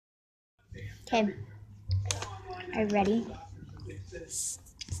Okay. Are you ready?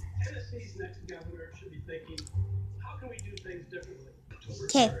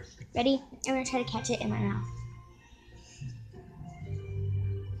 Okay. Ready? I'm gonna try to catch it in my mouth.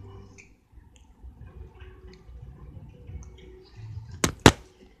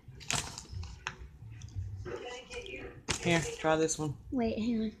 Here, try this one. Wait,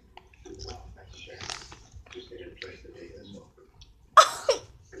 hang on.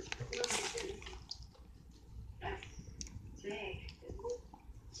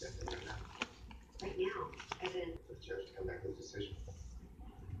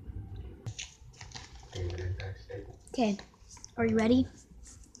 Okay. Are you ready?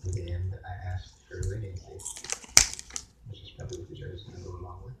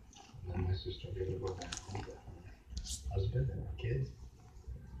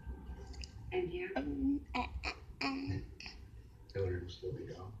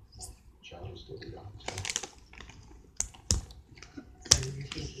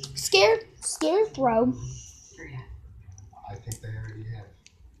 Scare throw.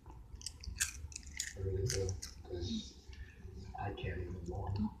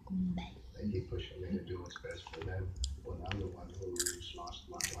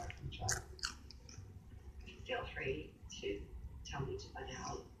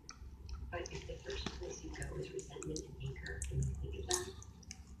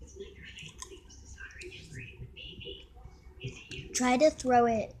 Try to throw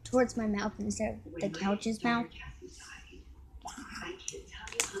it towards my mouth instead of the couch's mouth.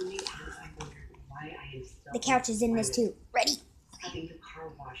 The couch is in this too. Ready?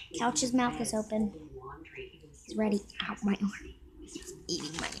 Couch's mouth is open. He's ready. Ow, my arm. He's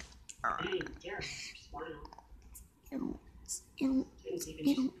eating my arm.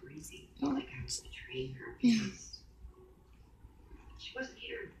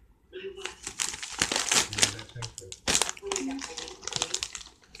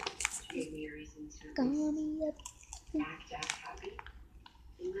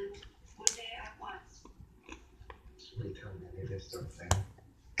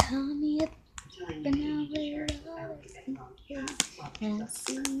 Call me up and I'll wear all and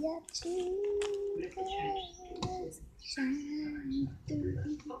see your tears shining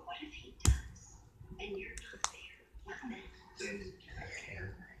through.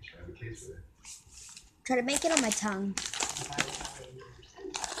 Try to make it on my tongue.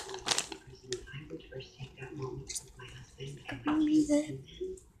 Believe it.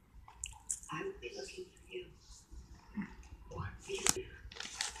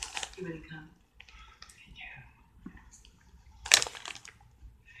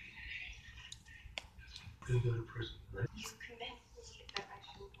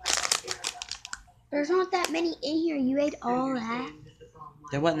 There's not that many in here. You ate all that.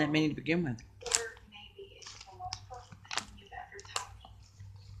 There wasn't that many to begin with.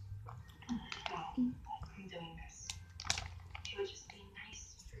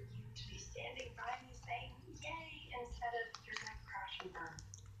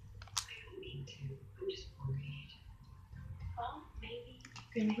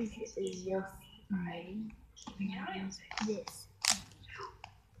 This is just this.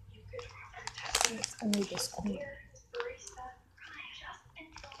 It's only this corner.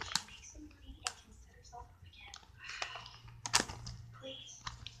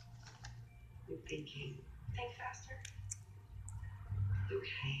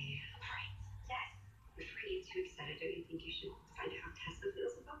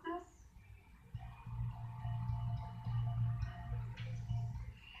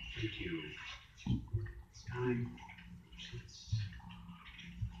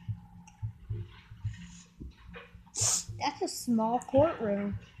 That's a small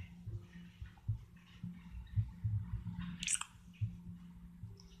courtroom.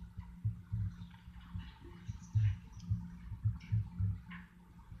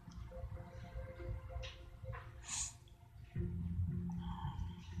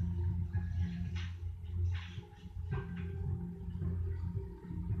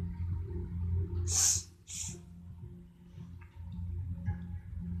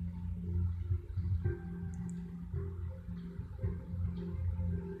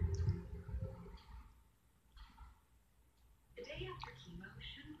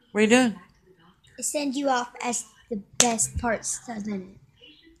 What are you doing? It sends you off as the best parts, doesn't it?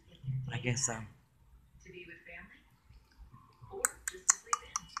 I guess so.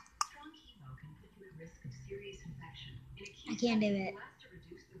 I can't do it.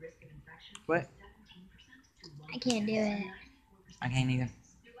 What? I can't do it. I can't either.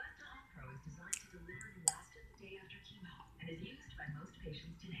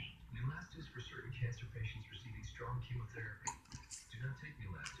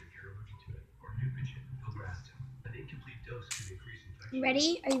 You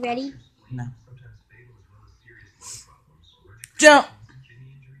ready? Are you ready? No. Jump!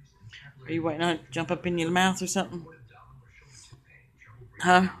 Are you waiting on it to jump up in your mouth or something?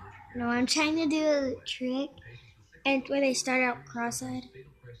 Huh? No, I'm trying to do a trick, and where they start out cross-eyed,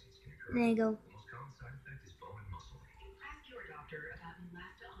 and they go.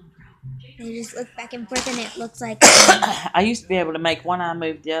 They just look back and forth, and it looks like. I used to be able to make one eye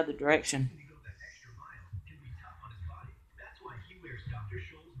move the other direction.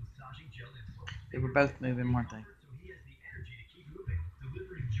 They were both moving, weren't they?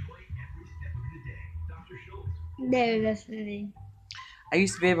 No, listening. I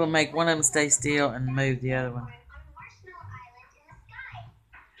used to be able to make one of them stay still and move the other one.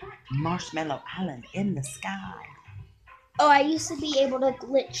 Marshmallow Island in the sky. Oh, I used to be able to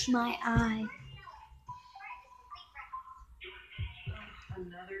glitch my eye.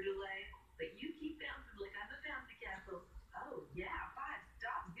 Another delay, but you keep bouncing like I'm a bouncy castle. Oh yeah, 5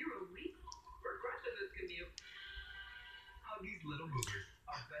 stop 0 week. We're crushing this commute. Huggies Little Movers.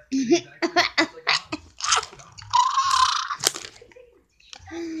 Our best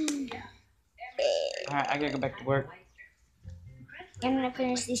Alright, I gotta go back to work. I'm gonna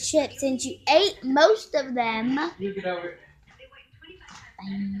finish these chips since you ate most of them. You get over it.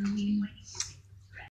 Bye.